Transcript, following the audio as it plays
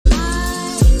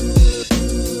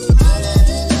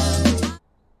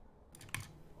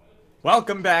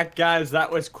Welcome back, guys. That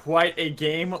was quite a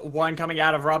game one coming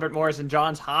out of Robert Morris and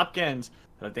Johns Hopkins.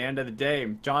 But at the end of the day,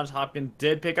 Johns Hopkins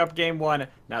did pick up game one.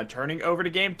 Now turning over to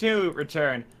game two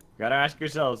return. You gotta ask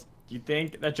yourselves, do you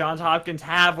think that Johns Hopkins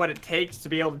have what it takes to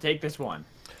be able to take this one?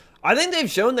 I think they've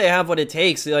shown they have what it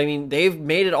takes. I mean, they've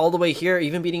made it all the way here,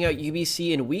 even beating out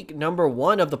UBC in week number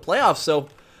 1 of the playoffs. So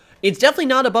it's definitely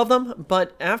not above them,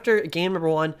 but after game number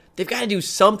 1, they've got to do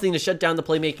something to shut down the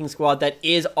playmaking squad that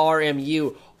is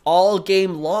RMU. All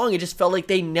game long, it just felt like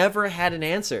they never had an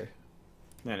answer.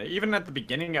 Yeah, even at the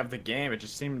beginning of the game, it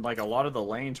just seemed like a lot of the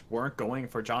lanes weren't going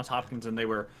for Johns Hopkins, and they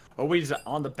were always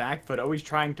on the back foot, always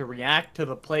trying to react to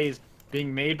the plays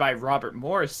being made by Robert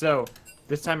Morris. So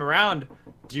this time around,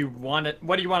 what do you want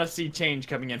to see change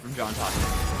coming in from Johns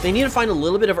Hopkins? They need to find a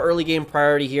little bit of early game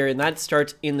priority here, and that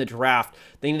starts in the draft.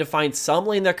 They need to find some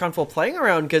lane they're comfortable playing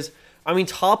around, because I mean,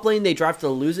 top lane, they drafted a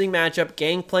losing matchup,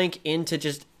 Gangplank into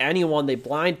just anyone. They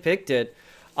blind picked it.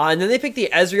 And then they picked the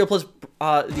Ezreal plus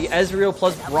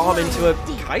Braum into a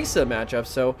Kai'Sa matchup.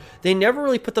 So they never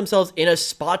really put themselves in a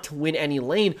spot to win any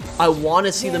lane. I want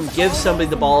to see them give somebody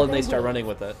the ball and they start running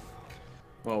with it.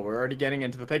 Well, we're already getting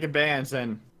into the pick and bans,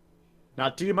 and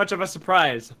not too much of a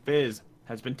surprise. Fizz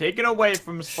has been taken away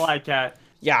from Slycat.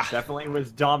 Yeah. Definitely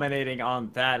was dominating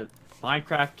on that.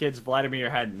 Minecraft Kids Vladimir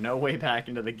had no way back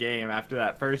into the game after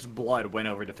that first blood went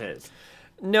over to Fizz.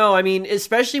 No, I mean,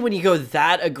 especially when you go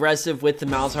that aggressive with the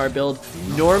Malzahar build.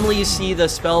 Normally you see the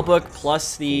spellbook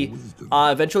plus the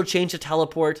eventual change to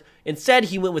teleport. Instead,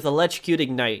 he went with Electrocute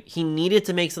Ignite. He needed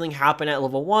to make something happen at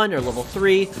level 1 or level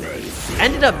 3.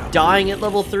 Ended up dying at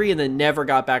level 3 and then never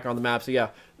got back on the map. So yeah,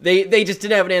 they just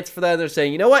didn't have an answer for that. And they're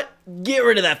saying, you know what? Get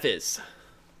rid of that Fizz.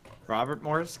 Robert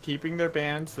Morris keeping their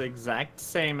bans the exact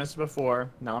same as before.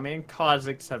 Nami and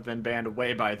Kha'Zix have been banned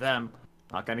away by them.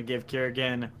 Not going to give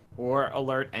Kerrigan or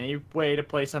Alert any way to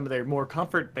play some of their more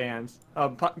comfort picks.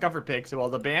 Well,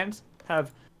 the bans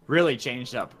have really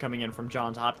changed up coming in from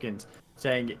Johns Hopkins,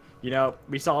 saying, you know,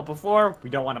 we saw it before, we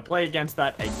don't want to play against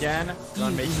that again. We're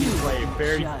going to make you play a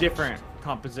very different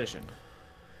composition.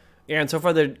 Yeah, and so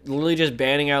far they're literally just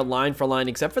banning out line for line,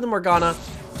 except for the Morgana.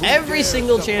 Every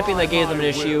single champion that gave them an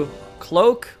issue.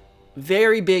 Cloak,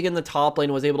 very big in the top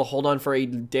lane, was able to hold on for a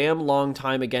damn long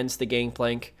time against the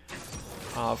Gangplank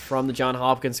from the John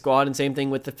Hopkins squad, and same thing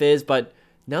with the Fizz. But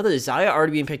now that Xayah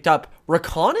already being picked up,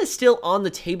 Rakan is still on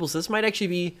the table, so this might actually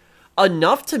be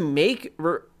enough to make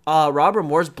Robert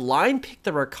Morris blind pick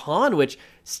the Rakan, which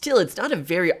still, it's not a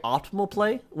very optimal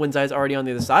play when Xayah's already on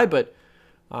the other side, but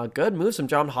good moves from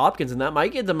John Hopkins, and that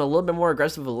might give them a little bit more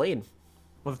aggressive of a lane.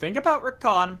 Well, the thing about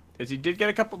Rakan is he did get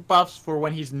a couple buffs for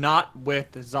when he's not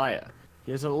with Xayah.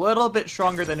 He is a little bit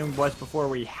stronger than he was before,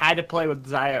 where he had to play with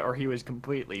Xayah or he was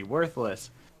completely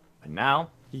worthless. But now,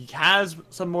 he has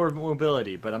some more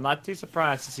mobility, but I'm not too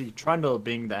surprised to see Trundle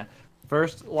being the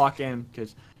first lock-in,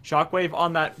 because Shockwave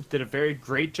on that did a very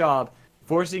great job,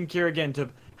 forcing Kerrigan to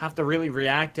have to really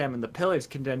react to him, and the pillars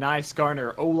can deny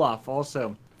Skarner. Olaf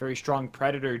also, very strong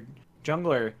Predator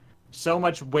jungler. So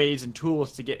much ways and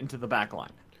tools to get into the backline.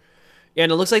 Yeah,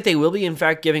 and it looks like they will be, in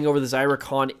fact, giving over the Xayah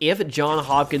Rakan if John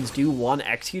Hopkins do want to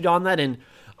execute on that. And,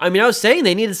 I mean, I was saying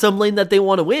they needed some lane that they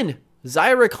want to win.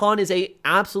 Xayah Rakan is a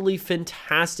absolutely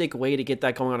fantastic way to get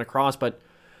that going on across, but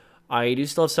I do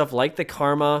still have stuff like the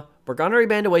Karma. Morgana already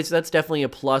banned away, so that's definitely a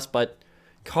plus, but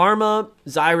Karma,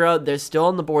 Zyra, they're still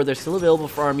on the board. They're still available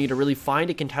for RMU to really find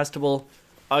a contestable,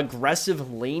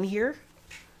 aggressive lane here.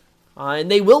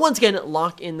 And they will once again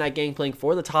lock in that Gangplank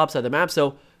for the top side of the map.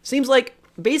 So seems like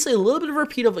basically a little bit of a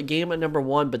repeat of a game at number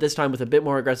 1, but this time with a bit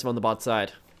more aggressive on the bot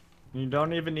side. You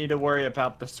don't even need to worry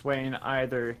about the Swain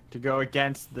either to go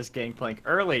against this Gangplank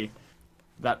early.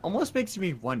 That almost makes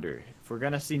me wonder if we're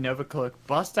going to see Novacloak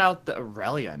bust out the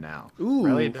Aurelia now. Ooh.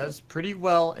 Aurelia does pretty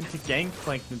well into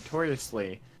Gangplank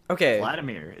notoriously. Okay.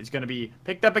 Vladimir is going to be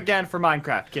picked up again for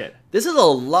Minecraft Kid. This is a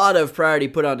lot of priority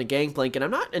put on to Gangplank, and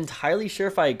I'm not entirely sure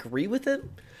if I agree with it.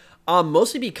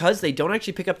 Mostly because they don't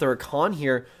actually pick up the Rakan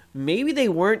here. Maybe they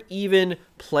weren't even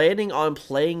planning on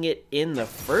playing it in the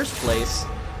first place.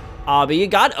 But you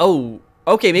got... Oh,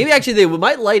 okay, maybe actually they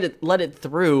might let it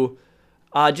through.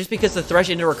 Just because the Thresh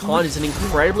into Rakan is an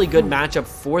incredibly good matchup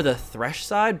for the Thresh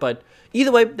side. But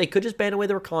either way, they could just ban away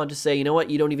the Rakan. Just say, you know what,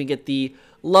 you don't even get the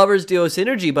Lovers Duo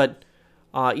synergy. But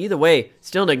either way,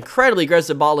 still an incredibly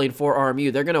aggressive bot lane for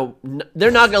RMU. They're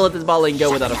not going to let this bot lane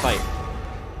go without a fight.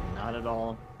 Not at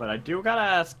all. But I do got to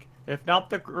ask, if not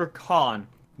the Rakan,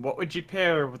 what would you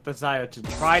pair with the Xayah to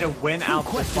try to win out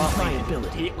the bot lane,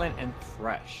 Caitlyn and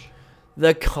Thresh?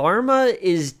 The Karma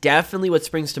is definitely what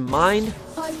springs to mind.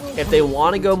 If they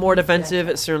want to go more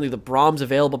defensive, certainly the Brahm's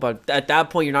available, but at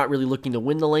that point, you're not really looking to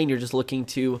win the lane. You're just looking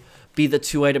to be the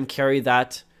 2-item carry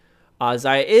that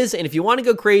Xayah is. And if you want to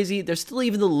go crazy, there's still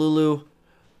even the Lulu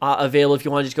available if you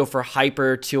want to just go for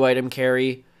hyper 2-item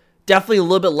carry. Definitely a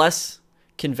little bit less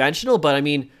conventional, but I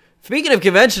mean, speaking of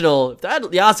conventional, if that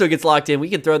Yasuo gets locked in, we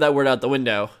can throw that word out the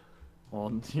window.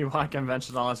 Well, you want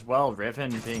conventional as well,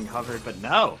 Riven being covered, but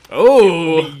no.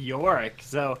 Oh, it will be Yorick.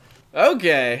 So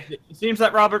okay. it seems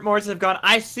that Robert Morris have gone,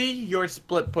 I see your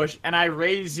split push, and I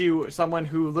raise you someone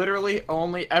who literally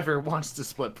only ever wants to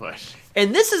split push.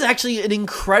 And this is actually an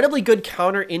incredibly good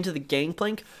counter into the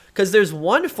Gangplank, because there's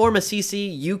one form of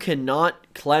CC you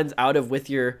cannot cleanse out of with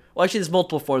your... Well, actually, there's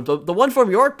multiple forms, but the one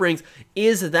form Yorick brings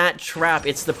is that trap.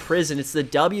 It's the prison. It's the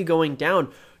W going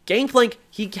down. Gangplank,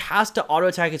 he has to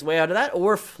auto-attack his way out of that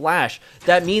or flash.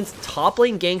 That means top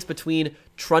lane ganks between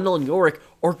Trundle and Yorick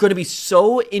are going to be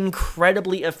so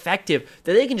incredibly effective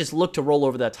that they can just look to roll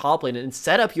over that top lane and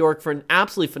set up Yorick for an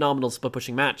absolutely phenomenal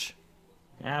split-pushing match.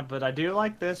 Yeah, but I do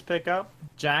like this pickup.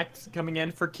 Jax coming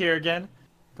in for Kerrigan.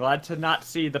 Glad to not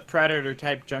see the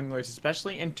Predator-type junglers,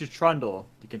 especially into Trundle.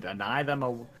 You can deny them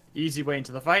a easy way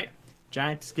into the fight.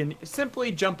 Jax can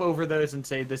simply jump over those and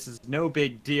say, this is no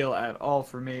big deal at all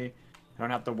for me. I don't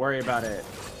have to worry about it.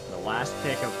 The last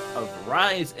pick of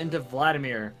Rise into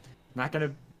Vladimir. Not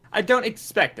gonna... I don't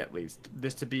expect, at least,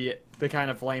 this to be the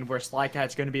kind of lane where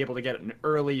Slycat's going to be able to get an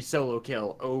early solo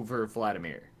kill over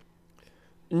Vladimir.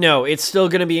 No, it's still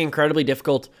going to be incredibly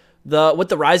difficult. What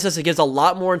the Rise does, it gives a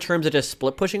lot more in terms of just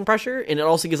split pushing pressure, and it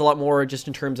also gives a lot more just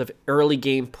in terms of early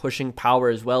game pushing power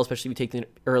as well, especially if you take the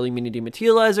early mini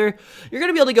dematerializer. You're going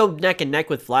to be able to go neck and neck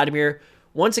with Vladimir.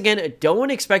 Once again, don't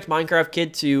expect Minecraft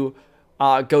Kid to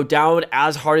go down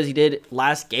as hard as he did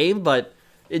last game, but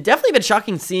it definitely been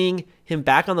shocking seeing him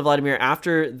back on the Vladimir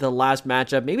after the last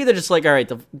matchup. Maybe they're just like, all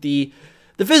right, the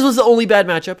Fizz was the only bad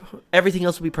matchup. Everything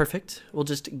else will be perfect. We'll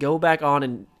just go back on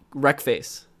and wreck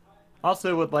face.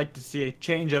 Also would like to see a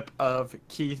change-up of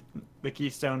the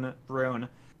Keystone Rune.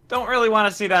 Don't really want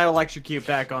to see that electrocute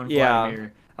back on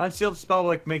Vladimir. Unsealed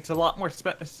Spellbook makes a lot more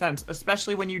sense,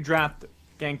 especially when you draft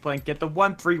Gangplank, get the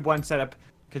 1-3-1 setup,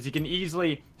 because you can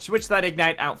easily switch that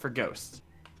Ignite out for Ghost.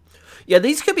 Yeah,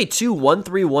 these could be two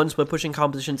 1-3-1 split pushing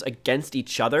compositions against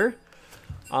each other.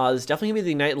 This is definitely going to be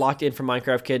the Ignite locked in for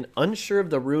Minecraft Kid. Unsure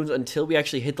of the runes until we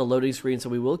actually hit the loading screen, so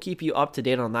we will keep you up to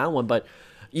date on that one, but...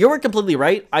 You're completely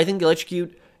right. I think the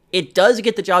Electrocute, it does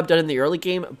get the job done in the early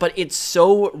game, but it's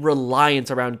so reliant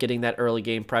around getting that early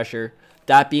game pressure.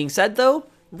 That being said, though,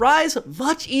 Rise,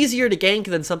 much easier to gank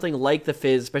than something like the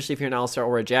Fizz, especially if you're an Alistar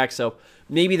or a Jack, so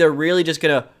maybe they're really just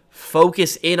going to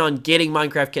focus in on getting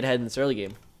Minecraft Kid ahead in this early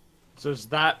game. So is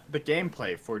that the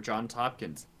gameplay for John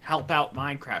Hopkins? Help out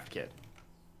Minecraft Kid.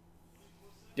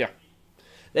 Yeah.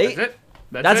 That's it?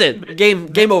 That's it.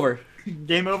 Game over.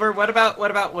 Game over? What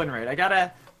about win rate? I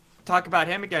gotta talk about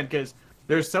him again because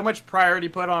there's so much priority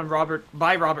put on Robert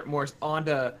Morris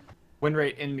onto win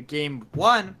rate in game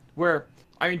 1 where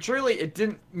I mean truly it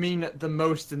didn't mean the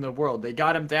most in the world. They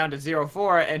got him down to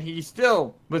 0-4 and he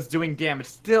still was doing damage,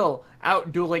 still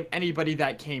out dueling anybody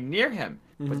that came near him.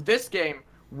 But this game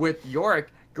with Yorick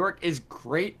is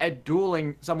great at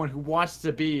dueling someone who wants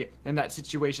to be in that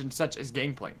situation such as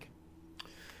Gangplank.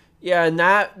 Yeah, and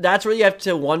that's where you have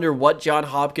to wonder what John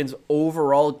Hopkins'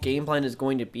 overall game plan is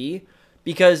going to be.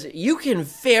 Because you can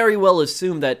very well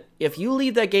assume that if you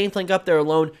leave that Gangplank up there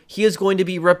alone, he is going to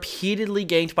be repeatedly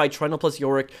ganked by Trundle plus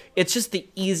Yorick. It's just the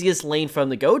easiest lane for him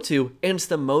to go to, and it's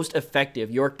the most effective.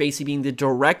 Yorick basically being the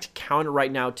direct counter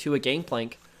right now to a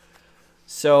Gangplank.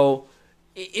 So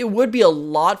it would be a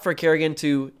lot for Kerrigan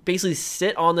to basically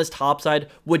sit on this top side.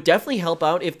 Would definitely help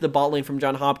out if the bot lane from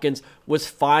John Hopkins was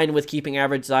fine with keeping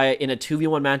average Xayah in a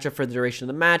 2v1 matchup for the duration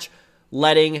of the match,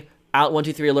 letting out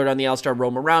 1-2-3 alert on the Alistar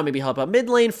roam around, maybe help out mid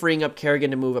lane, freeing up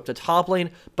Kerrigan to move up to top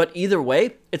lane. But either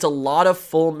way, it's a lot of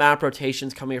full map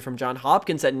rotations coming from John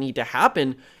Hopkins that need to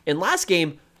happen. In last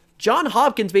game, John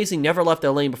Hopkins basically never left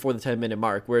their lane before the 10-minute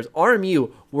mark, whereas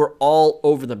RMU were all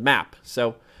over the map.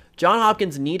 So John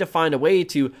Hopkins need to find a way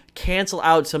to cancel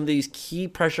out some of these key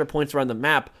pressure points around the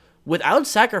map without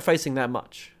sacrificing that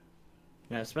much.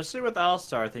 Yeah, especially with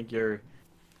Alistar, I think you're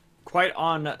quite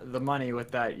on the money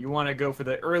with that. You want to go for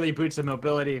the early boots of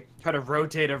mobility, try to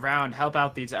rotate around, help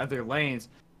out these other lanes.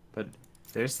 But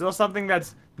there's still something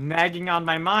that's nagging on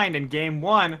my mind. In game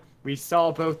 1, we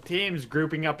saw both teams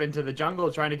grouping up into the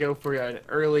jungle, trying to go for an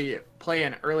early play,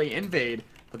 an early invade,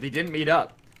 but they didn't meet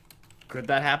up. Could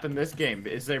that happen this game?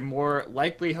 Is there more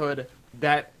likelihood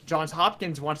that Johns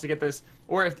Hopkins wants to get this,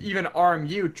 or if even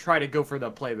RMU try to go for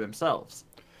the play themselves?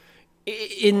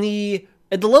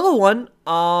 At the level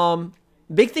 1,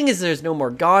 big thing is there's no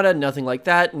Morgana, nothing like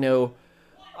that. No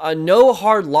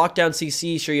hard lockdown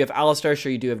CC. Sure, you have Alistar.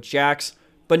 Sure, you do have Jax.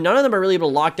 But none of them are really able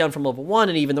to lock down from level 1.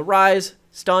 And even the Rise,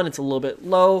 stun, it's a little bit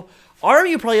low.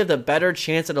 Army probably have the better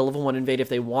chance at a level 1 invade if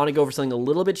they want to go for something a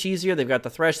little bit cheesier. They've got the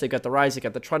Thresh, they've got the Rise, they've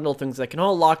got the Trundle, things that can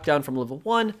all lock down from level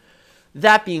 1.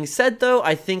 That being said, though,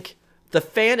 I think the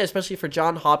fan, especially for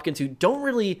John Hopkins, who don't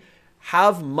really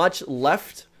have much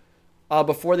left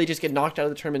before they just get knocked out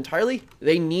of the tournament entirely,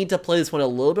 they need to play this one a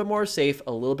little bit more safe,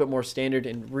 a little bit more standard,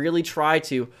 and really try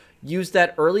to use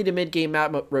that early to mid-game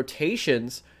map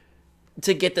rotations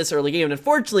to get this early game. And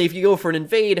unfortunately, if you go for an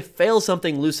invade, fail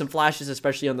something, lose some flashes,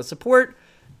 especially on the support,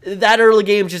 that early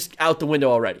game is just out the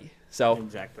window already. So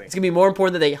exactly. It's going to be more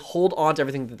important that they hold on to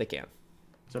everything that they can.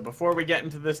 So before we get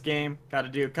into this game, got to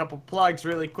do a couple plugs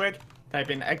really quick. Type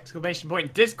in !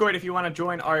 Discord if you want to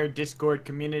join our Discord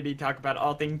community. Talk about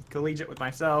all things collegiate with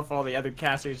myself, all the other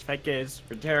casters, Fekis,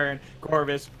 Return,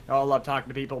 Corvus. I all love talking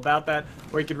to people about that.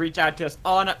 Or you could reach out to us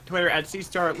on Twitter at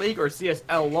CStarLeague or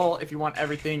CSLLOL if you want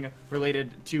everything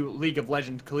related to League of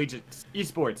Legends collegiate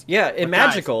esports. Yeah, and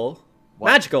Magical.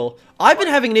 Magical. I've been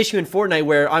having an issue in Fortnite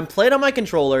where I'm playing on my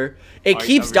controller. It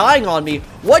keeps dying on me.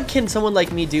 What can someone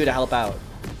like me do to help out?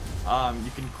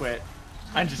 You can quit.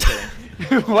 I'm just kidding.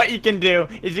 What you can do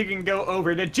is you can go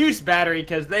over to Juice Battery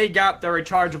because they got the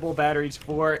rechargeable batteries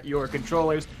for your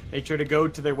controllers. Make sure to go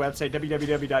to their website,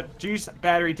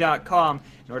 www.juicebattery.com,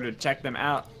 in order to check them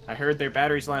out. I heard their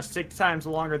batteries last 6 times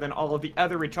longer than all of the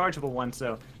other rechargeable ones,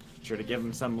 so be sure to give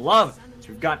them some love. So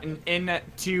we've gotten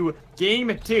into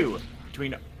Game 2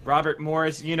 between Robert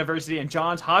Morris University and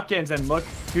Johns Hopkins, and look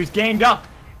who's gamed up.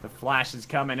 The Flash is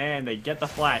coming in. They get the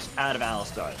Flash out of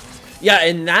Alistar. Yeah,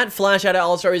 and that flash out of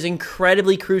Alistar is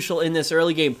incredibly crucial in this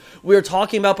early game. We were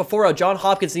talking about before how John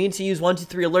Hopkins needs to use 1, 2,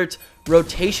 3 alerts,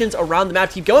 rotations around the map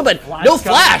to keep going, but no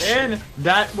flash!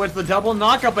 That was the double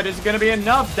knockup, but it's going to be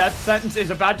enough. Death Sentence is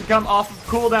about to come off of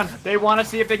cooldown. They want to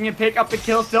see if they can pick up the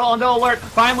kill still on the alert.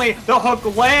 Finally, the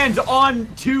hook lands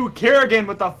onto Kerrigan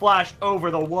with the flash over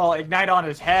the wall. Ignite on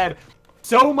his head.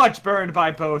 So much burned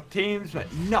by both teams,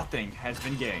 but nothing has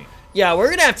been gained. Yeah, we're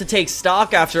going to have to take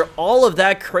stock after all of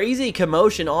that crazy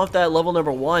commotion off that level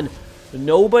number 1.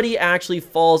 Nobody actually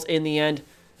falls in the end.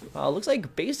 Looks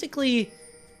like basically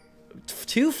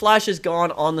 2 flashes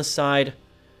gone on the side.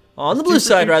 On the blue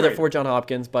side, rather, for John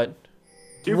Hopkins, but...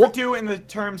 2 for 2 in the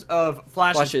terms of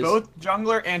flashes, both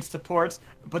jungler and supports.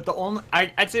 But the only,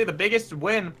 I'd say the biggest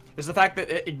win is the fact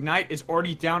that Ignite is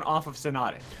already down off of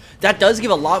Sonata. That does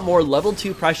give a lot more level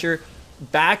 2 pressure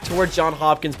back towards John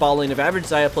Hopkins' ball lane of average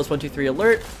Xayah plus 1, 2, 3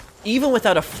 alert. Even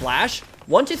without a flash,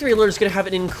 1, 2, 3 alert is going to have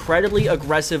an incredibly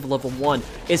aggressive level 1,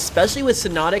 especially with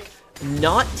Sonotic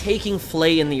not taking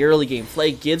Flay in the early game.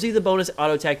 Flay gives you the bonus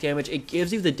auto attack damage, it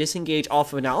gives you the disengage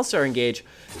off of an Alistar engage,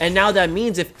 and now that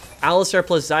means if Alistar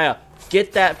plus Xayah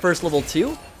get that first level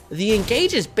 2, the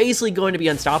engage is basically going to be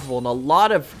unstoppable, and a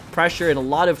lot of pressure and a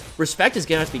lot of respect is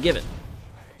going to have to be given.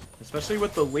 Especially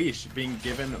with the leash being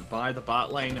given by the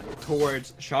bot lane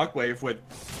towards Shockwave, with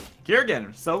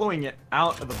Kerrigan soloing it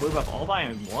out of the blue buff all by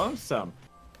his lonesome.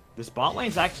 This bot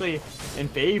lane's actually in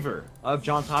favor of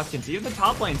Johns Hopkins. Even the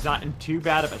top lane's not in too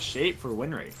bad of a shape for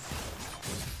win rate.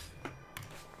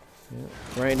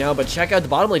 Right now, but check out the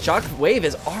bottom lane. Shockwave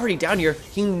is already down here.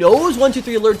 He knows 1, 2,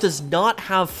 3 alert does not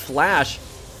have flash.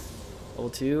 Level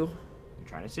 2. I'm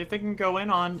trying to see if they can go in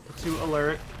on to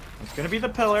alert. It's going to be the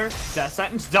pillar. Death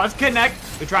Sentence does connect.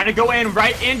 They're trying to go in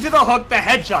right into the hook. The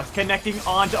headshots connecting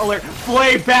onto alert.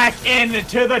 Flay back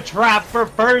into the trap for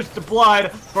first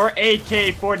blood for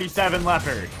AK-47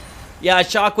 Leopard. Yeah,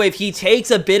 Shockwave, he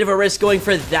takes a bit of a risk going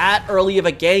for that early of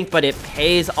a gank, but it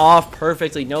pays off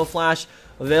perfectly. No flash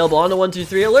available on the 1, 2,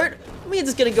 3 alert. It means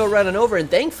it's going to go around and over, and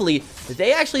thankfully,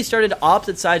 they actually started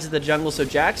opposite sides of the jungle, so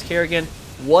Jax Kerrigan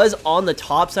was on the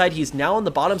top side. He's now on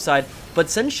the bottom side, but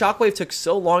since Shockwave took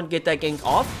so long to get that gank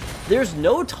off, there's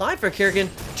no time for Kerrigan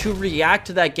to react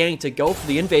to that gank, to go for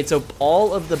the invade, so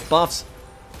all of the buffs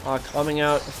coming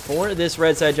out for this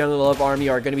red side jungle of army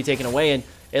are going to be taken away, and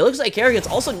it looks like Kerrigan's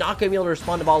also not going to be able to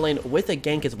respond to bot lane with a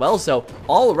gank as well, so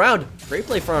all around, great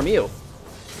play from RMU.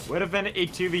 Would have been a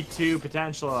 2v2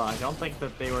 potential. I don't think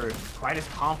that they were quite as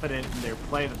confident in their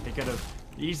play that they could have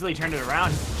easily turned it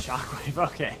around. Shockwave,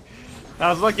 okay. I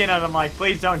was looking at him like,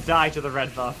 please don't die to the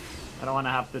red buff. I don't want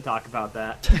to have to talk about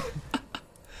that.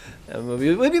 That would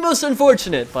be most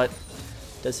unfortunate, but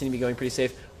does seem to be going pretty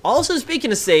safe. Also,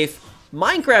 speaking of safe,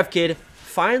 Minecraft Kid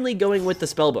finally going with the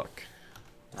spellbook.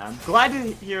 I'm glad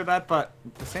to hear that, but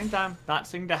at the same time, not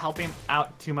seeming to help him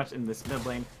out too much in this mid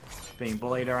lane. being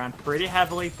bullied around pretty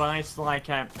heavily by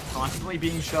Slycat, constantly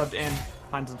being shoved in,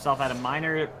 finds himself at a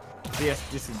minor CS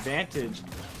disadvantage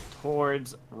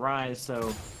towards Rise.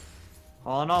 So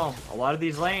all in all, a lot of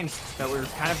these lanes that we were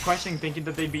kind of questioning, thinking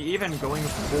that they'd be even, going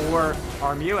for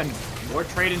RMU and more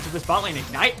trade into this bot lane.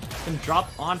 Ignite can drop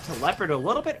onto Leopard a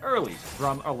little bit early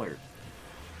from Alert.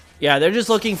 Yeah, they're just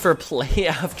looking for play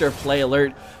after play.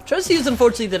 Alert tries to use,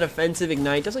 unfortunately, the defensive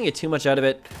Ignite. Doesn't get too much out of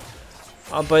it.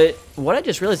 But what I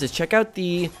just realized is, check out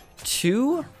the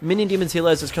 2 Minion Demons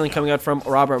healers that's currently coming out from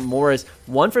Robert Morris.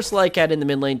 One for Slycat in the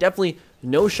mid lane. Definitely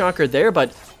no shocker there,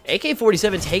 but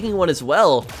AK-47 taking one as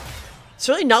well.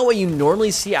 Certainly not what you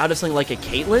normally see out of something like a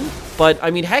Caitlyn, but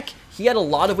I mean, heck, he had a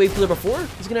lot of wave clear before.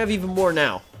 He's going to have even more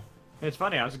now. It's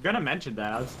funny, I was going to mention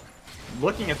that. I was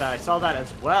looking at that, I saw that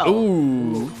as well.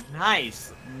 Ooh.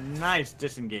 Nice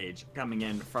disengage coming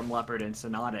in from Leopard and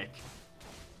Sonotic.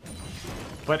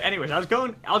 But anyways, I was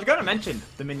going to mention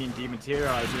the Minion Demons here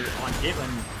on Caitlyn.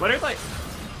 What are like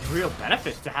real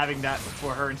benefits to having that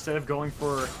for her instead of going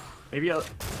for maybe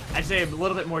I'd say a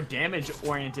little bit more damage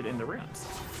oriented in the runes?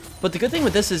 But the good thing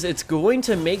with this is it's going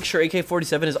to make sure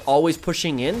AK-47 is always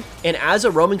pushing in, and as a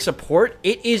roaming support,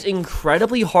 it is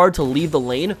incredibly hard to leave the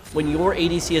lane when your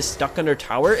ADC is stuck under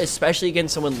tower, especially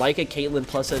against someone like a Caitlyn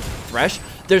plus a Thresh.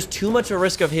 There's too much of a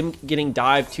risk of him getting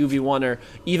dived 2v1, or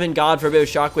even, God forbid,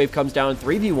 Shockwave comes down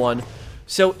 3v1.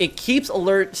 So it keeps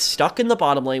Alert stuck in the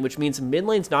bottom lane, which means mid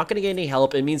lane's not going to get any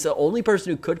help. It means the only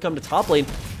person who could come to top lane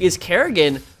is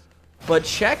Kerrigan. But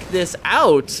check this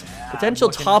out. Potential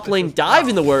top lane dive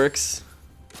in the works.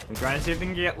 We're trying to see if they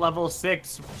can get level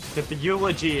 6. Get the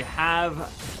Eulogy, have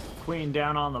Queen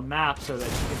down on the map so that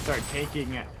she can start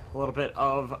taking a little bit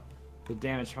of the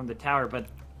damage from the tower. But it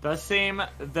does seem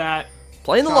that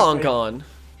playing the long con.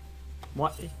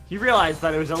 He realized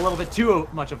that it was a little bit too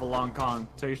much of a long con,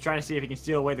 so he's trying to see if he can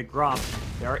steal away the Gromp.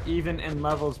 They are even in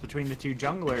levels between the two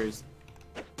junglers.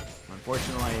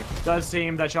 Unfortunately, it does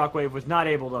seem that Shockwave was not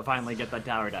able to finally get that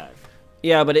tower dive.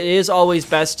 Yeah, but it is always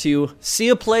best to see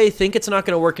a play, think it's not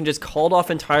going to work, and just call it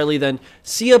off entirely. Then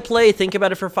see a play, think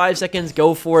about it for 5 seconds,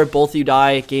 go for it, both of you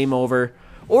die, game over.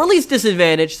 Or at least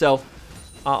disadvantage, so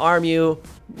RMU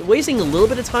wasting a little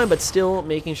bit of time, but still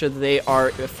making sure that they are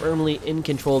firmly in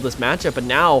control of this matchup. But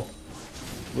now,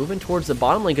 moving towards the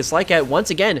bottom lane, because Slycat, once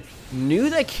again, knew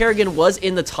that Kerrigan was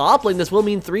in the top lane. This will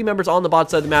mean 3 members on the bot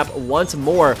side of the map once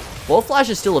more. Both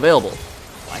flashes still available.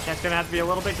 Slycat's going to have to be a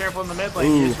little bit careful in the mid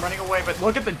lane. He's running away, but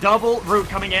look at the double root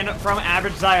coming in from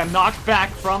Average Xayah. Knocked back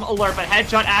from Alert, but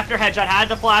headshot after headshot. Had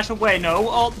to flash away. No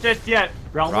ult just yet.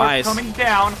 Realm coming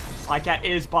down. Slycat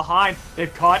is behind.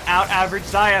 They've caught out Average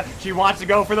Xayah. She wants to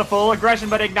go for the full aggression,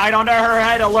 but Ignite onto her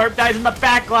head. Alert dies in the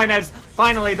backline as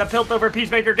finally the Piltover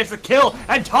Peacemaker gets the kill.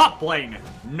 And top lane,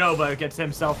 Nova gets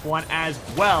himself one as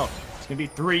well. It's going to be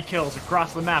 3 kills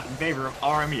across the map in favor of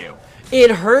RMU. It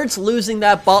hurts losing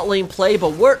that bot lane play,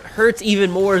 but what hurts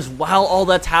even more is while all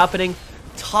that's happening,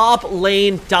 top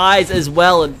lane dies as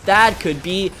well, and that could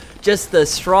be just the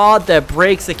straw that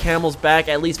breaks the camel's back,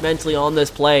 at least mentally, on this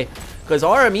play. Because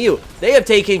RMU, they have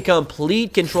taken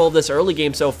complete control of this early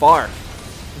game so far.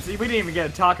 See, we didn't even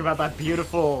get to talk about that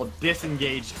beautiful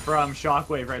disengage from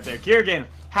Shockwave right there. Kerrigan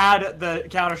had the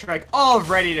counter-strike all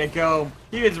ready to go.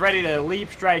 He was ready to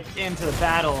leap strike into the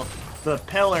battle. The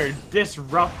pillar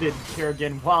disrupted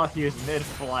Kerrigan while he was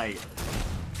mid-flight.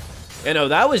 You know,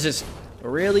 that was just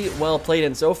really well played,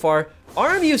 and so far,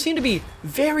 RMU seem to be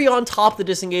very on top of the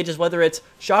disengages, whether it's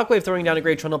Shockwave throwing down a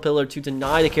Great Trundle Pillar to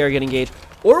deny the Kerrigan engage,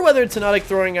 or whether it's Sonotic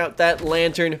throwing out that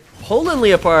Lantern, pulling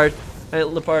Leopard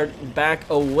back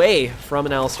away from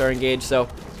an Alistar engage. So,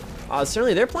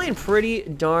 certainly they're playing pretty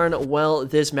darn well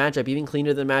this matchup, even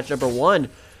cleaner than match number 1.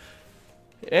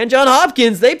 And John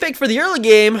Hopkins, they picked for the early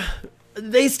game.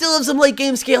 They still have some late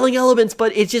game scaling elements,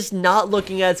 but it's just not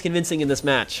looking as convincing in this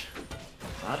match.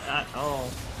 Not at all.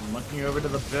 I'm looking over to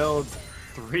the builds.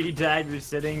 3 daggers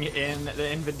sitting in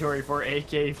the inventory for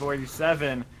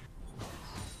AK-47.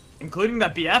 Including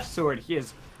that BF sword, he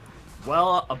is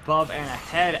well above and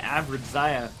ahead. Average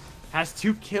Xayah has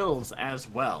 2 kills as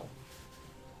well.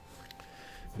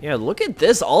 Yeah, look at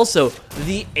this also.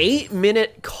 The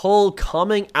 8-minute cull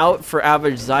coming out for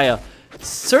Average Xayah.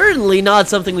 Certainly not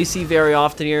something we see very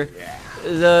often here.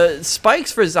 The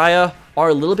spikes for Xayah are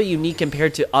a little bit unique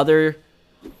compared to other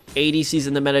ADCs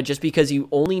in the meta, just because you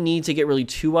only need to get really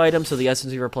 2 items, so the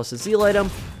Essence Weaver plus the Zeal item,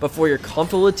 before you're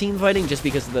comfortable with team fighting, just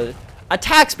because of the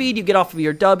attack speed you get off of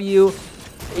your W.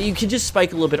 You can just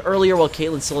spike a little bit earlier while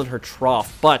Caitlyn's still in her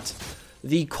trough, but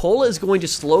the Cola is going to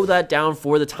slow that down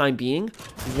for the time being.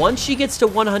 Once she gets to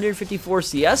 154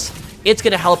 CS, it's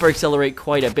going to help her accelerate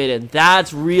quite a bit, and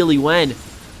that's really when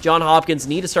John Hopkins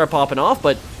need to start popping off,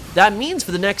 but that means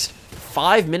for the next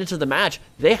 5 minutes of the match,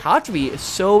 they have to be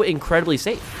so incredibly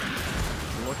safe.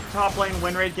 Look at top lane,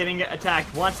 win rate getting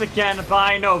attacked once again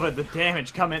by Nova. The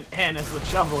damage coming in as the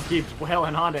shovel keeps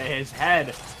wailing onto his head.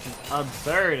 It's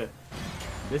absurd.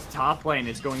 This top lane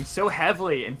is going so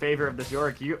heavily in favor of this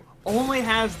Yorick. He only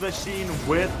has the Sheen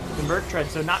with the Merc Tread,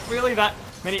 so not really that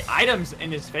many items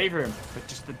in his favor, but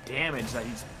just the damage that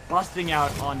he's busting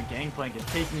out on Gangplank and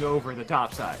taking over the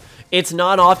top side. It's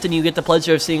not often you get the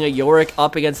pleasure of seeing a Yorick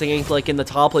up against the Gangplank in the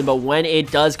top lane, but when it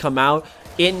does come out,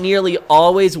 it nearly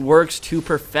always works to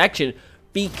perfection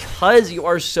because you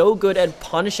are so good at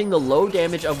punishing the low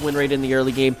damage of win rate in the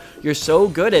early game. You're so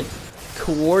good at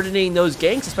coordinating those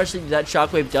ganks, especially that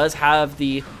Shockwave does have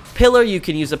the pillar. You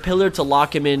can use a pillar to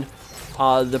lock him in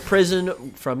the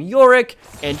prison from Yorick,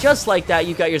 and just like that,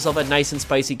 you got yourself a nice and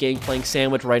spicy Gangplank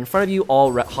sandwich right in front of you,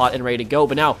 all hot and ready to go.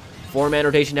 But now, 4-man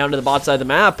rotation down to the bot side of the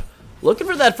map, looking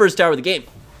for that first tower of the game.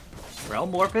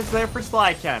 Realm Warp is there for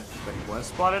Slycat, but he was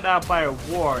spotted out by a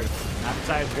ward. That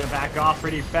side is going to back off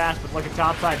pretty fast, but look at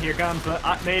top side. Here comes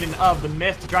the Maiden of the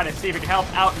Mist to try to see if it can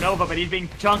help out Nova, but he's being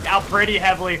chunked out pretty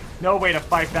heavily. No way to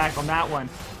fight back on that one.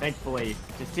 Thankfully,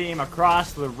 his team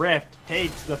across the rift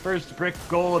takes the first brick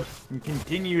gold and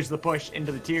continues the push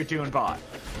into the tier 2 and bot.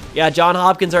 Yeah, John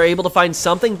Hopkins are able to find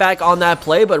something back on that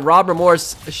play, but Rob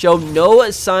Remorse showed no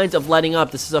signs of letting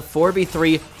up. This is a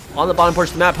 4v3 on the bottom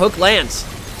portion of the map. Hook lands.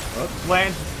 Hook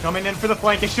lands, coming in for the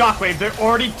flank of Shockwave. They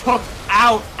already took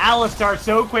out Alistar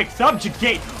so quick.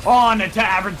 Subjugate on to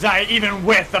Average Zaya. Even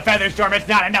with the Featherstorm, it's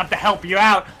not enough to help you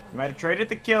out. You might have traded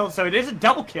the kill, so it is a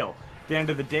double kill at the end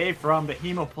of the day from the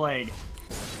Hemoplague.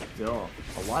 Still,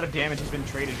 a lot of damage has been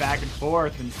traded back and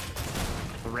forth, and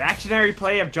the reactionary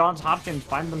play of Johns Hopkins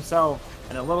find themselves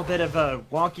in a little bit of a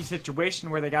wonky situation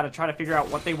where they got to try to figure out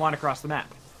what they want across the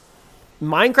map.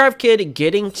 Minecraft Kid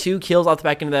getting 2 kills off the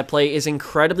back end of that play is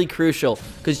incredibly crucial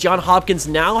because John Hopkins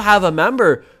now have a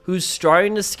member who's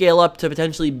starting to scale up to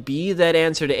potentially be that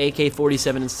answer to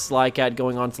AK-47 and Slycat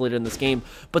going on to later in this game.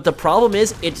 But the problem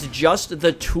is, it's just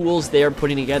the tools they're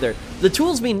putting together. The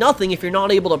tools mean nothing if you're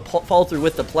not able to follow through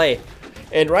with the play.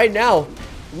 And right now,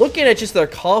 looking at just their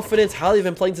confidence, how they've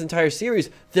been playing this entire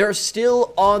series, they're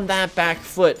still on that back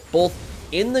foot, both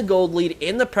in the gold lead,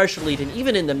 in the pressure lead, and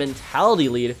even in the mentality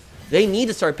lead. They need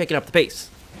to start picking up the pace.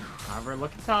 However,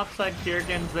 look at topside.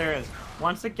 Kiergan's there is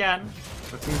once again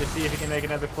looking to see if he can make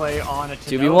another play on a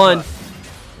 2v1.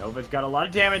 Nova's got a lot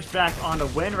of damage back on the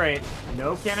win rate.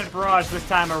 No cannon barrage this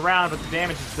time around, but the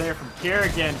damage is there from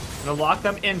Kiergan. Gonna lock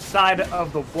them inside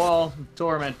of the wall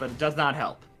Torment, but it does not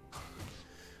help.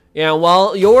 Yeah,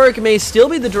 while Yorick may still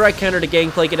be the direct counter to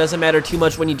Gangplank, it doesn't matter too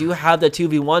much when you do have the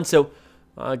 2v1, so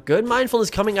good mindfulness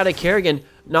coming out of Kerrigan.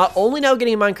 Not only now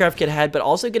getting Minecraft Kid ahead, but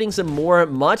also getting some more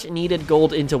much-needed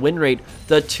gold into win rate.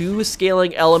 The 2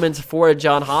 scaling elements for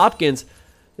John Hopkins.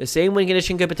 The same win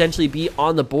condition could potentially be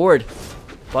on the board.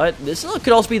 But this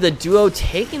could also be the duo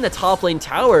taking the top lane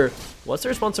tower. What's the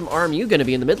response from RMU going to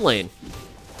be in the mid lane?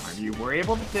 RMU were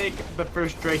able to take the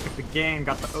first Drake of the game,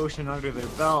 got the Ocean under their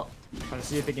belt. Trying to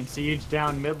see if they can siege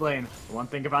down mid lane. The one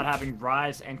thing about having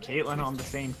Ryze and Caitlyn on the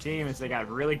same team is they got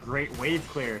really great wave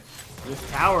clear.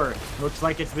 This tower looks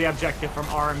like it's the objective from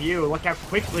RMU. Look how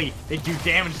quickly they do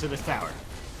damage to this tower.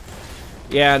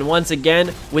 Yeah, and once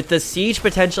again, with the siege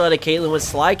potential out of Caitlyn, with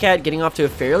Slycat getting off to a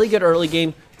fairly good early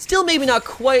game, still maybe not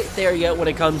quite there yet when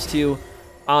it comes to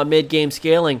mid-game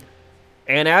scaling.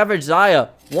 And Average Zaya,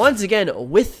 once again,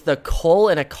 with the Cull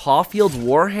and a Caulfield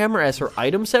Warhammer as her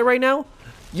item set right now,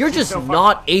 you're just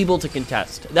not able to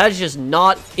contest. That is just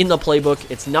not in the playbook.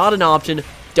 It's not an option.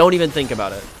 Don't even think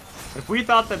about it. If we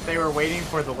thought that they were waiting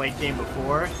for the late game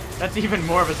before, that's even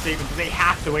more of a statement because they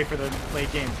have to wait for the late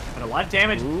game. But a lot of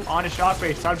damage on a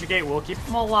Shockwave. Subjugate will keep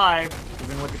them alive,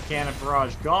 even with the cannon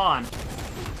barrage gone.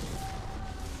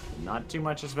 Not too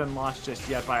much has been lost just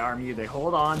yet by RMU. They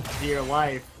hold on to dear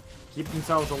life, keep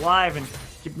themselves alive, and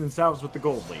keep themselves with the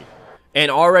gold lead. And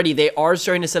already they are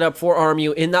starting to set up for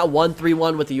RMU in that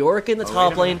 1-3-1 with the Yorick in the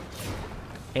top lane.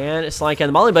 And Slycat in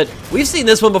the molly, but we've seen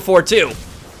this one before too.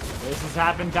 This has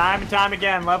happened time and time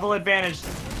again. Level advantage.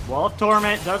 Wall of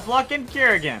Torment does luck in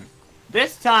Kerrigan.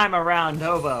 This time around,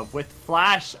 Nova, with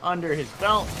Flash under his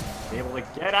belt, able to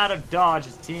get out of dodge.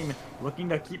 His team looking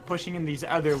to keep pushing in these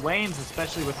other lanes,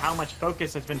 especially with how much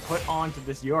focus has been put onto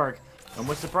this Yorick. And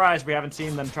with surprise, we haven't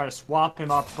seen them try to swap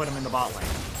him up, put him in the bot lane.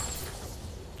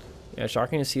 Yeah,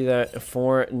 shocking to see that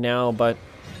for now, but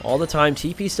all the time,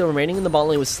 TP still remaining in the bot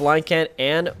lane with Slycat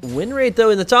and win rate, though,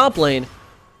 in the top lane.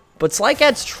 But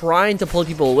Slycat's trying to pull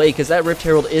people away because that Rift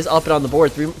Herald is up and on the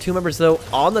board. 2 members, though,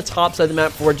 on the top side of the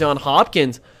map for John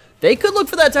Hopkins. They could look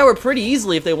for that tower pretty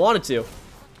easily if they wanted to.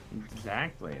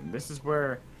 Exactly, and this is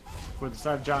where, for the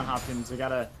side of John Hopkins, they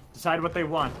gotta decide what they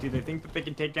want. Do they think that they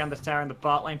can take down this tower in the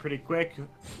bot lane pretty quick?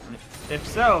 If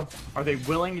so, are they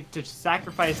willing to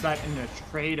sacrifice that in a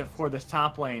trade for this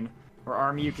top lane? Or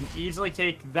RMU can easily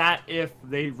take that if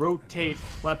they rotate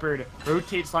Leopard,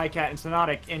 rotate Slycat, and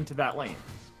Sonotic into that lane.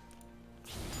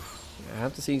 I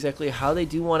have to see exactly how they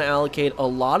do want to allocate. A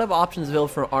lot of options available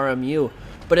for RMU.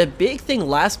 But a big thing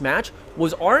last match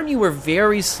was RMU were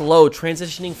very slow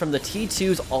transitioning from the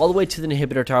T2s all the way to the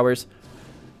inhibitor towers.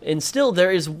 And still,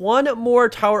 there is one more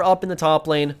tower up in the top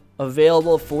lane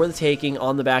available for the taking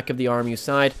on the back of the RMU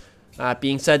side.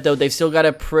 Being said, though, they've still got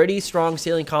a pretty strong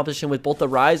scaling competition with both the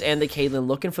Ryze and the Caitlyn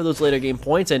looking for those later game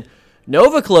points. And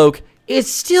Nova Cloak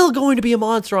is still going to be a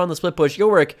monster on the split push.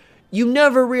 Yorick, you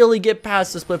never really get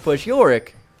past the split push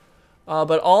Yorick.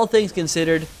 But all things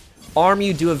considered,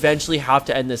 RMU do eventually have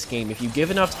to end this game. If you give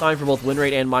enough time for both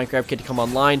Winrate and Minecraft Kid to come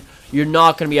online, you're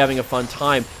not going to be having a fun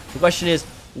time. The question is,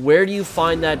 where do you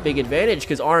find that big advantage?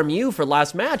 Because RMU, for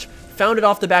last match, found it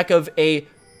off the back of a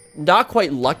not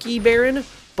quite lucky Baron,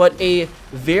 but a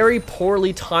very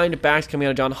poorly timed backs coming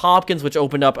out of John Hopkins, which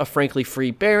opened up a frankly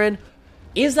free Baron.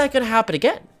 Is that going to happen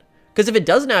again? Because if it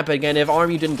doesn't happen again, if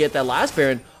RMU didn't get that last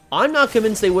Baron, I'm not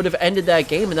convinced they would have ended that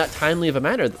game in that timely of a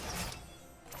manner.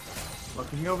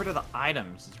 Looking over to the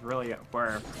items is really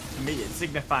where, to me, it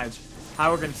signifies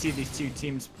how we're going to see these two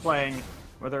teams playing,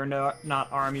 whether or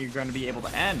not RMU are going to be able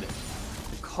to end.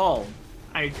 The call,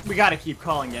 we got to keep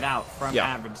calling it out from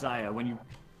Average Xayah. When you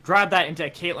grab that into a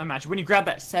Caitlyn match, when you grab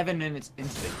that 7 minutes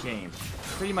into the game,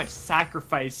 pretty much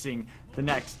sacrificing the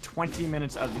next 20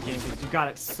 minutes of the game because you got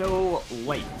it so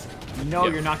late. You know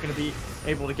you're not going to be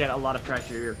able to get a lot of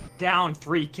pressure. You're down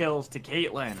 3 kills to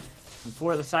Caitlyn. And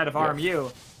for the side of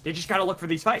RMU, they just got to look for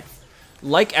these fights.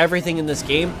 Like everything in this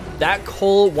game, that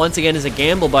Cole, once again, is a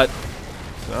gamble, but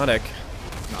Sonotic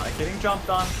getting jumped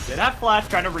on. Did have flash,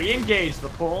 trying to re-engage the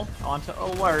pull onto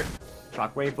alert.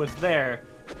 Shockwave was there.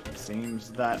 It seems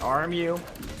that RMU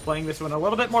playing this one a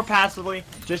little bit more passively,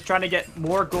 just trying to get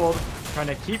more gold, trying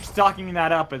to keep stocking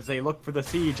that up as they look for the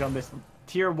siege on this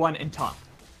tier 1 in top.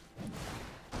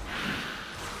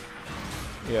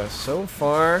 Yeah, so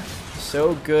far,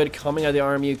 so good coming out of the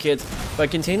RMU kids.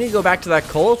 But continue to go back to that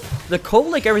Cole. The Cole,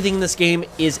 like everything in this game,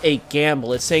 is a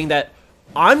gamble. It's saying that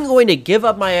I'm going to give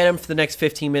up my item for the next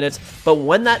 15 minutes, but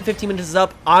when that 15 minutes is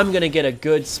up, I'm going to get a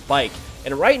good spike.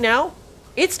 And right now,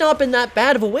 it's not been that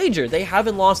bad of a wager. They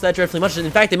haven't lost that dreadfully much.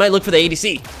 In fact, they might look for the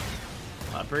ADC.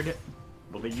 Leopard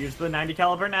will use the 90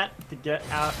 caliber net to get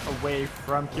out away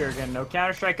from Kirigan. No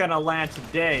Counter-Strike gonna land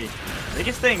today.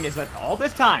 Biggest thing is that all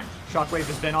this time, Shockwave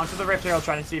has been onto the Rift Herald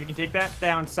trying to see if he can take that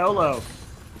down solo.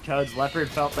 Because Leopard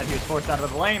felt that he was forced out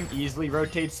of the lane, easily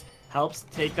rotates, helps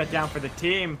take that down for the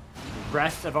team. The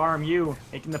rest of RMU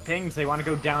making the pings. They want to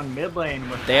go down mid lane.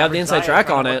 They have the inside track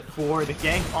on it. For the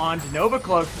gank on Nova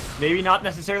Cloak. Maybe not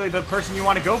necessarily the person you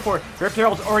want to go for. Rift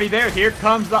Herald's already there. Here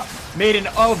comes the Maiden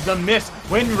of the Mist.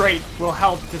 Win rate will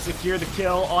help to secure the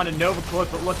kill on a Nova Cloak,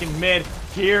 but looking mid.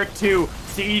 Here too.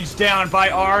 Siege down by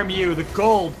RMU. The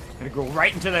gold gonna go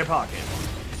right into their pocket.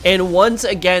 And once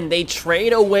again, they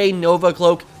trade away Nova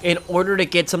Cloak in order to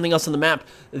get something else on the map.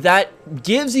 That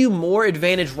gives you more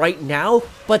advantage right now,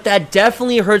 but that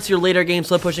definitely hurts your later game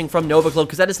split pushing from Nova Cloak,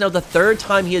 because that is now the 3rd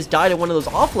time he has died in one of those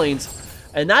off lanes.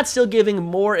 And that's still giving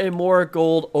more and more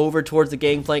gold over towards the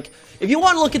gangplank. If you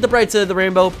want to look at the bright side of the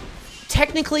rainbow,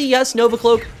 technically, yes, Nova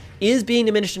Cloak is being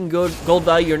diminished in gold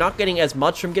value. You're not getting as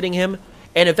much from getting him.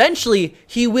 And eventually,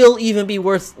 he will even be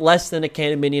worth less than a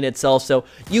cannon minion itself. So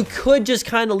you could just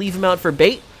kind of leave him out for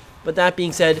bait. But that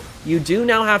being said, you do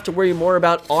now have to worry more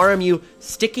about RMU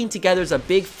sticking together as a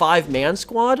big 5-man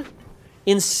squad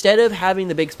instead of having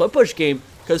the big split push game,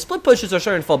 because split pushes are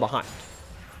starting to fall behind.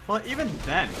 Well, even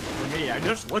then, for me, I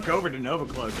just look over to Nova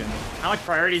Cloak and how much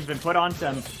priority has been put on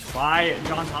him by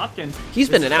John Hopkins. He's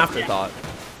been an afterthought.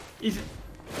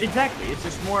 Exactly. It's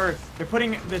just more, they're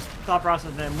putting this thought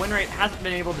process in. Winrate hasn't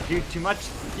been able to do too much,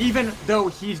 even though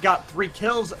he's got 3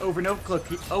 kills over Nova Cloak.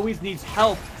 He always needs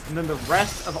help, and then the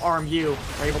rest of RMU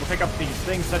are able to pick up these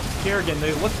things such as Kirigan.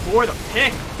 They look for the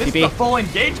pick. This is the full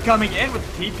engage coming in with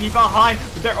TP behind,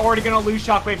 but they're already going to lose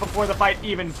Shockwave before the fight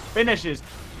even finishes.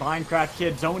 Minecraft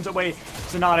Kid zones away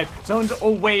Sonotic, zones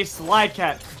away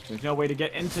Slycat. There's no way to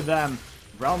get into them.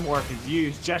 Realm Warp is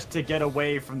used just to get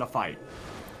away from the fight.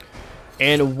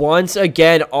 And once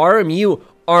again, RMU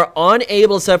are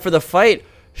unable to set for the fight.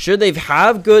 Should they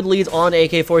have good leads on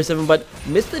AK-47, but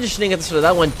mispositioning at the start of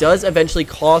that one does eventually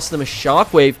cost them a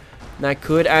Shockwave. And that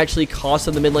could actually cost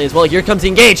them the mid lane as well. Here comes the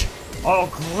engage. Oh,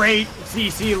 great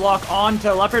CC lock onto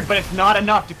Leopard, but it's not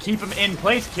enough to keep him in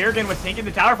place. Kiergan was taking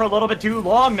the tower for a little bit too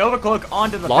long. Novacloak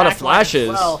onto the lot of back line as flashes.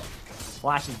 well.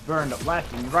 Flashes burned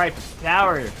left and right. The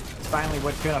tower is finally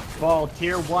what's gonna fall.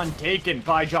 Tier 1 taken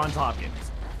by Johns Hopkins.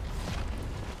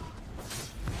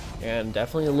 And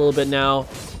definitely a little bit now.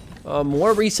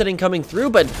 More resetting coming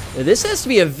through, but this has to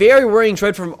be a very worrying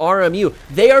trade from RMU.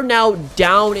 They are now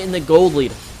down in the gold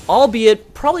lead,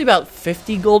 albeit probably about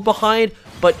 50 gold behind,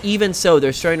 but even so,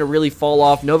 they're starting to really fall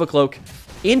off. Novacloak,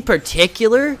 in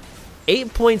particular,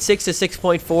 8.6 to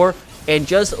 6.4, and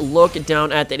just look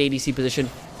down at that ADC position.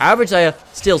 Average Zaya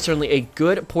still certainly a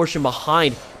good portion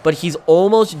behind, but he's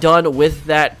almost done with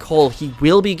that coal. He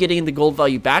will be getting the gold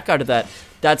value back out of that.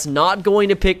 That's not going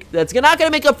to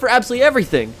make up for absolutely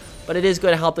everything, but it is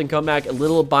going to help them come back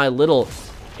little by little.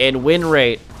 And win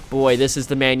rate, boy, this is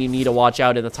the man you need to watch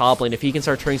out in the top lane. If he can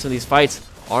start turning some of these fights,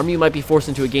 RMU might be forced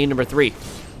into a game number 3.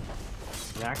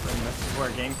 Exactly, and this is where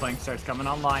game playing starts coming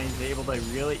online. He's able to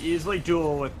really easily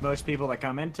duel with most people that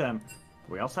come into him.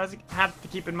 We also have to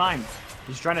keep in mind,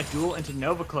 he's trying to duel into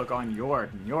Novacloak on York.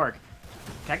 And York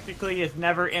technically is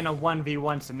never in a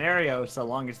 1v1 scenario so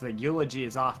long as the eulogy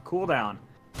is off cooldown.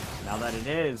 Now that it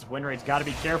is, win rate's got to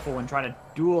be careful when trying to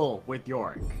duel with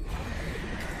York.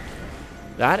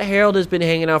 That Herald has been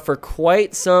hanging out for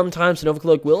quite some time, so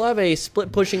Novacloak will have a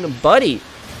split pushing buddy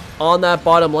on that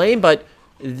bottom lane, but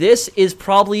this is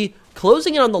probably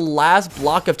closing in on the last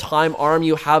block of time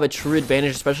RMU have a true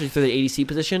advantage, especially through the ADC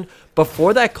position.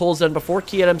 Before that Cole's done, before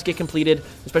key items get completed,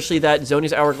 especially that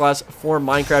Zonia's Hourglass for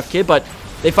Minecraft Kid, but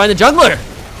they find the jungler.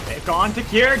 They've gone to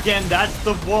Kiergan. That's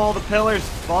the wall. The pillars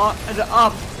fought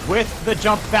up with the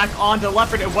jump back onto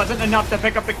Leopard. It wasn't enough to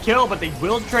pick up the kill, but they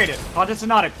will trade it. Onto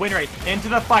Sonotic, win rate, into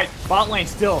the fight. Bot lane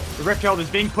still. The Rift Herald is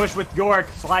being pushed with York.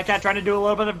 Slycat trying to do a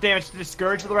little bit of damage to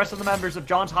discourage the rest of the members of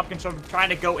Johns Hopkins from trying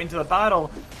to go into the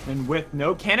battle. And with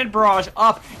no cannon barrage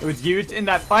up, it was used in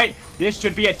that fight. This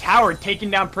should be a tower taken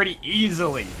down pretty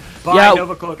easily by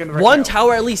Novacloak and the Rift one Herald.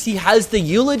 tower at least. He has the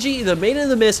eulogy, the Maiden of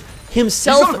the Mist,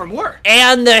 himself, He's going for more.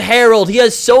 and the Herald. He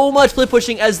has so much split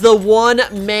pushing as the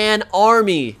one-man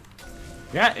army.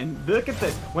 Yeah, and look at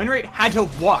this. Win rate had to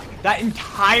walk that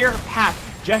entire path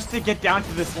just to get down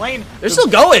to this lane. They're still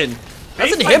going.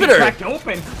 That's an Base might be inhibitor. cracked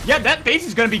open. Yeah, that base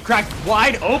is going to be cracked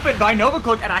wide open by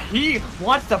Novacloak, and he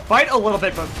wants to fight a little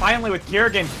bit, but finally with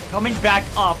Kiergan coming back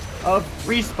up of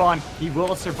respawn, he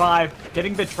will survive,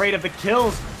 getting the trade of the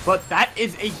kills, but that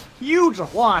is a huge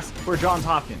loss for Johns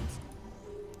Hopkins.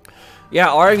 Yeah,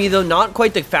 RME, though, not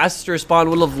quite the fastest to respond.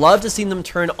 Would have loved to seen them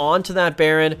turn onto that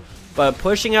Baron, but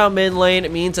pushing out mid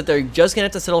lane means that they're just going to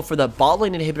have to settle for the bot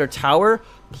lane inhibitor tower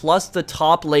plus the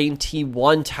top lane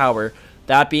T1 tower.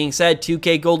 That being said,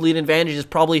 2k gold lead advantage is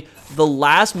probably the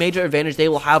last major advantage they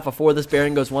will have before this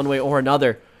Baron goes one way or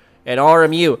another. And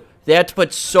RMU, they have to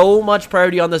put so much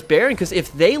priority on this Baron, because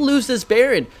if they lose this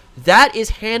Baron, that is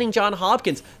handing Johns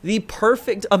Hopkins the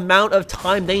perfect amount of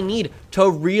time they need to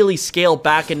really scale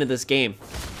back into this game.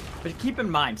 But keep in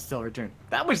mind, still return,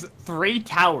 that was 3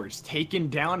 towers taken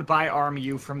down by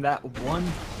RMU from that one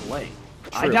play.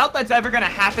 I doubt that's ever going to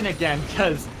happen again,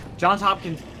 because Johns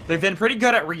Hopkins, they've been pretty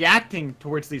good at reacting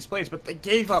towards these plays, but they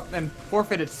gave up and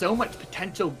forfeited so much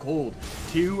potential gold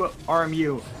to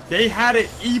RMU. They had it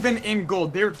even in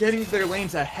gold. They were getting their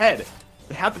lanes ahead.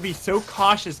 They have to be so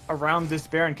cautious around this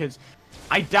Baron, because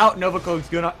I doubt Novacloak's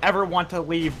gonna ever want to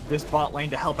leave this bot lane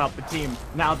to help out the team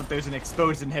now that there's an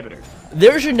exposed inhibitor.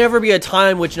 There should never be a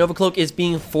time which Novacloak is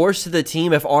being forced to the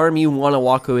team if RMU want to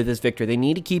walk away with this victory. They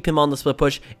need to keep him on the split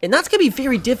push, and that's going to be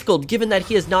very difficult given that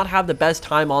he has not had the best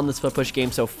time on the split push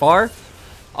game so far.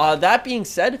 That being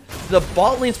said, the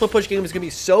bot lane split push game is going to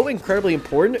be so incredibly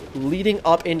important leading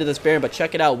up into this Baron, but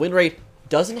check it out. Win rate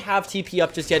doesn't have TP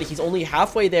up just yet. He's only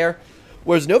halfway there,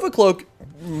 whereas Novacloak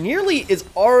nearly is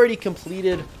already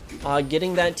completed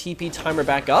getting that TP timer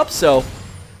back up. So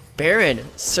Baron,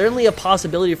 certainly a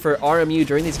possibility for RMU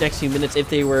during these next few minutes if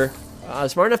they were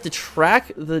smart enough to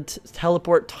track the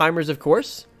teleport timers, of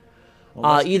course.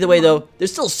 Well, either way, though,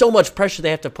 there's still so much pressure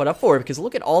they have to put up for it, because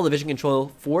look at all the vision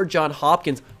control for Johns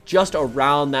Hopkins just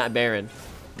around that Baron.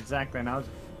 Exactly, and I was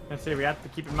going to say, we have to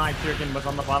keep in mind Kiergan was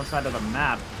on the bottom side of the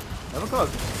map. Novacloak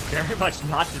very much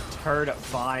not deterred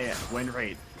by win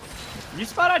rate. You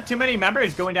spot out too many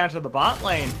members going down to the bot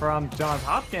lane from Johns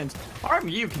Hopkins.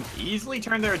 RMU can easily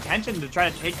turn their attention to try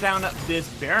to take down this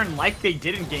Baron like they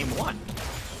did in game 1.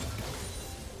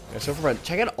 Yeah, so for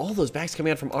check out all those backs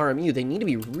coming out from RMU. They need to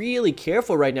be really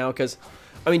careful right now, because,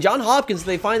 I mean, Johns Hopkins, if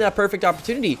they find that perfect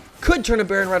opportunity, could turn a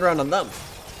Baron right around on them.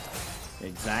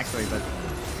 Exactly, but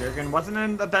Kiergan wasn't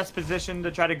in the best position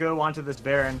to try to go onto this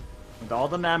Baron. with all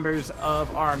the members of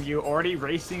RMU already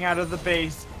racing out of the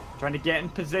base, trying to get in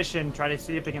position, trying to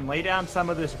see if they can lay down some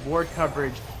of this ward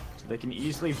coverage so they can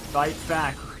easily fight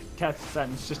back. Catch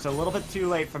sentence just a little bit too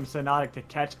late from Sonotic to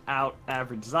catch out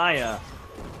average Xayah.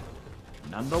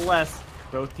 Nonetheless,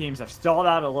 both teams have stalled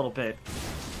out a little bit.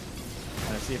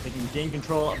 Trying to see if they can gain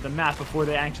control of the map before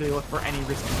they actually look for any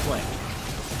risky play.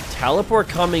 Teleport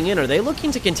coming in. Are they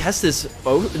looking to contest this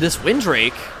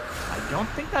Windrake? I don't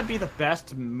think that'd be the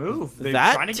best move. They're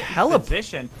That trying to get in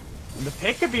position. And the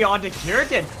pick could be onto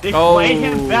Kurgan. They Oh. play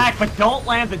him back, but don't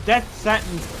land the death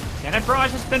sentence. Cannon Barrage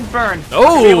has been burned.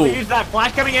 Oh. Able to use that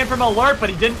flash coming in from Alert,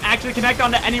 but he didn't actually connect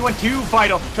onto anyone too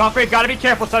vital. Shockwave got to be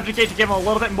careful. Subjugate to give him a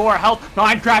little bit more health.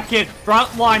 Minecraft Kid,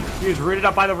 front line. He was rooted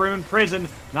up by the Ruined Prison.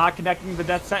 Not connecting the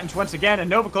death sentence once again,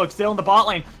 and Novacloak still in the bot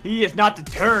lane. He is not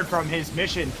deterred from his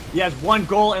mission. He has one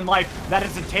goal in life, that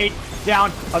is to take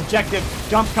down objective.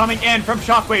 Jump coming in from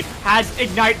Shockwave, has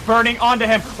Ignite burning onto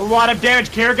him. A lot of damage.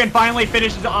 Kurgan finally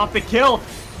finishes off the kill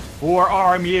for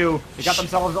RMU. They got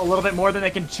themselves a little bit more than they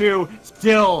can chew.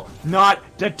 Still not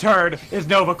deterred is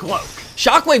Novacloak.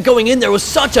 Shockwave going in there was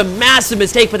such a massive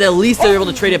mistake, but at least they're able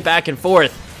to trade it back and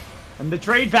forth. And the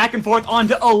trade back and forth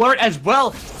onto Alert as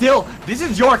well. Still, this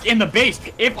is York in the base.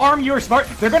 If RMU are smart,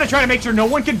 they're going to try to make sure no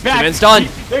one can back. Man's done.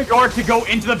 They're York to go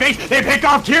into the base. They pick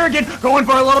off Kerrigan, going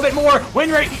for a little bit more. Win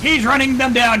rate, he's running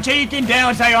them down. Taking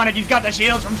down Psionic. He's got the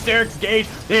shields from Steric's Gage.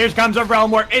 Here comes a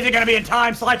Realm War. Is it going to be in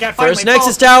time? Slycat finally First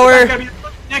Nexus falls. Tower.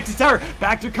 Nexus Tower,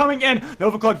 back to coming in.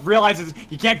 Novacloak realizes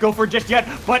he can't go for it just yet,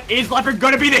 but is Leopard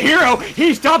going to be the hero?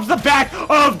 He stops the back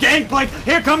of Gangplank.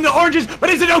 Here come the oranges, but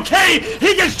is it okay?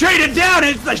 He gets traded down,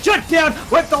 and it's the shutdown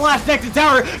with the last Nexus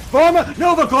Tower from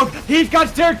Novacloak. He's got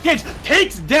Steric's Gage,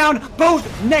 takes down both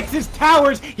Nexus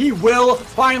Towers. He will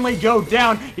finally go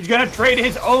down. He's going to trade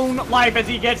his own life as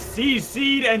he gets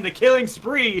CC'd and the killing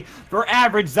spree for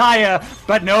average Xayah,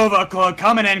 but Novacloak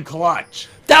coming in clutch.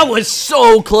 That was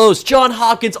so close. John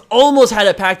Hopkins almost had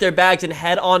to pack their bags and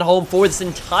head on home for this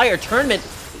entire tournament.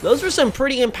 Those were some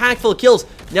pretty impactful kills.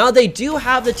 Now they do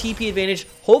have the TP advantage.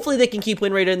 Hopefully they can keep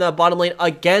win rate in the bottom lane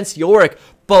against Yorick.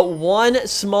 But one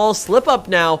small slip up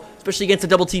now, especially against a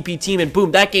double TP team, and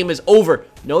boom, that game is over.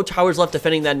 No towers left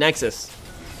defending that Nexus.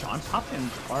 John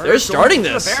Hopkins are They're starting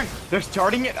this. They're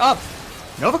starting it up.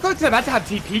 Novacloak's about to have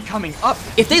TP coming up.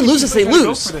 If they lose this, they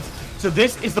lose. So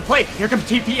this is the play. Here comes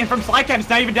TP in from Slycat. It's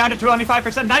not even down to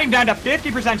 25%, not even down to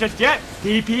 50% just yet.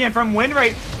 TP in from win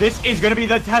rate. This is going to be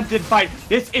the attempted fight.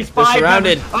 This is 5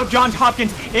 members of John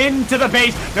Hopkins into the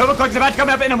base. Novacloak's about to come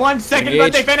up in 1 second,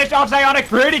 but they finished off Psionic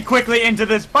pretty quickly into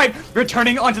this fight.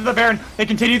 Returning onto the Baron. They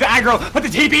continue the aggro, but the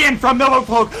TP in from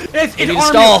Novacloak. This is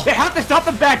RMU. They have to stop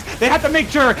the backs. They have to make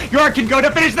sure York can go to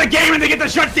finish the game, and they get the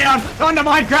shutdown on the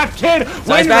Minecraft Kid.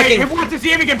 Win rate. He wants to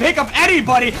see if he can pick up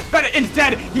anybody, but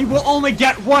instead he will only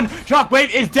get one.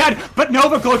 Shockwave is dead, but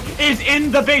Novacloak is in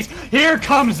the base. Here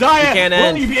comes Xayah.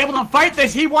 Will he be able to fight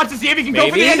this? He wants to see if he can go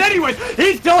for the end anyways.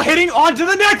 He's still hitting onto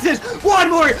the Nexus. One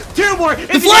more, two more.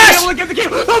 Is he able to get the game?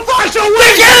 The flash will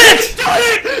win. Get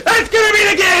it! That's gonna be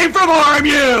the game from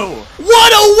RMU.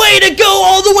 What a way to go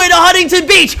all the way to Huntington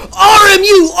Beach.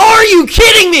 RMU, are you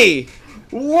kidding me?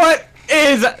 What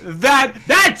is that?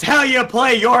 That's how you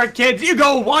play your kids. You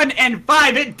go 1 and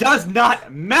 5. It does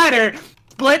not matter.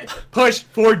 Split push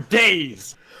for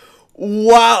days.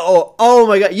 Wow. Oh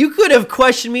my god. You could have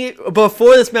questioned me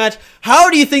before this match. How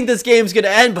do you think this game's going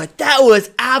to end? But that was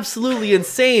absolutely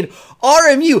insane.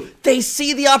 RMU, they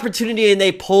see the opportunity and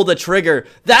they pull the trigger.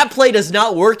 That play does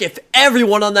not work if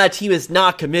everyone on that team is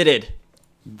not committed.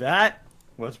 That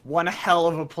was one hell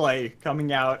of a play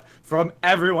coming out from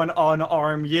everyone on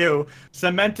RMU,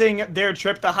 cementing their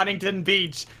trip to Huntington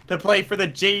Beach to play for the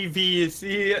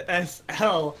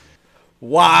JVCSL.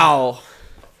 Wow.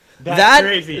 That's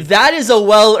crazy. That is a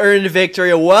well-earned victory,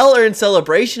 a well-earned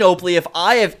celebration, hopefully, if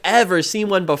I have ever seen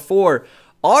one before.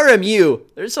 RMU,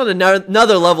 they're just on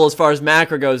another level as far as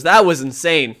macro goes. That was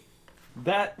insane.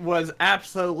 That was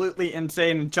absolutely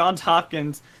insane. Johns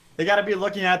Hopkins, they got to be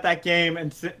looking at that game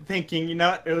and thinking, you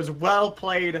know, it was well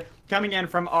played coming in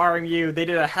from RMU. They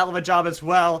did a hell of a job as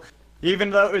well. Even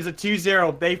though it was a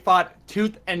 2-0, they fought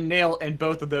tooth and nail in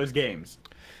both of those games.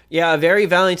 Yeah, a very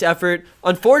valiant effort.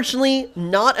 Unfortunately,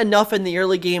 not enough in the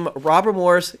early game. Robert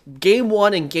Morris, game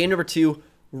 1 and game number 2,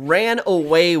 ran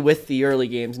away with the early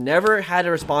games. Never had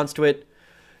a response to it.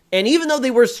 And even though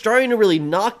they were starting to really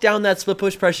knock down that split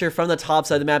push pressure from the top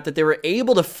side of the map, that they were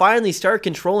able to finally start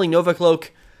controlling Novacloak,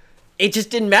 it just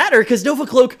didn't matter because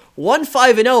Novacloak won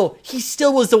 5-0. He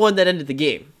still was the one that ended the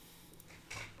game.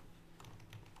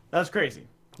 That's crazy.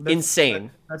 Insane.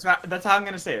 That's how I'm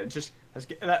going to say it. Just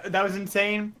That was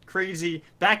insane, crazy.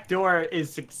 Backdoor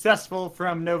is successful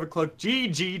from NovaCloak.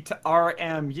 GG to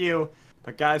RMU.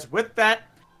 But guys, with that,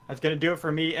 that's going to do it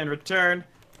for me in return.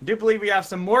 I do believe we have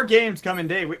some more games coming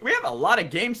today. We have a lot of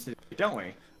games today, don't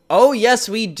we? Oh, yes,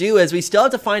 we do, as we still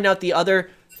have to find out the other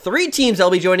 3 teams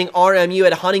that'll be joining RMU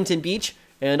at Huntington Beach.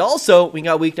 And also, we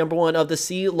got week number 1 of the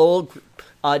C-Lowell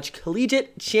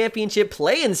Collegiate Championship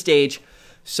play-in stage.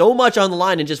 So much on the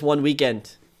line in just one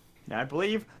weekend. Now, I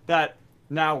believe that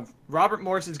now Robert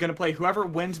Morris is going to play whoever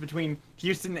wins between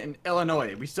Houston and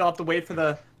Illinois. We still have to wait for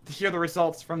to hear the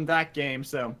results from that game,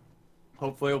 so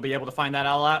hopefully we'll be able to find that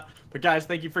all out. But guys,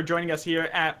 thank you for joining us here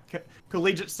at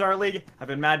Collegiate Star League. I've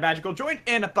been Mad Magical, joined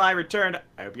in by Returned.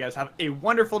 I hope you guys have a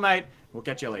wonderful night. We'll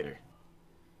catch you later.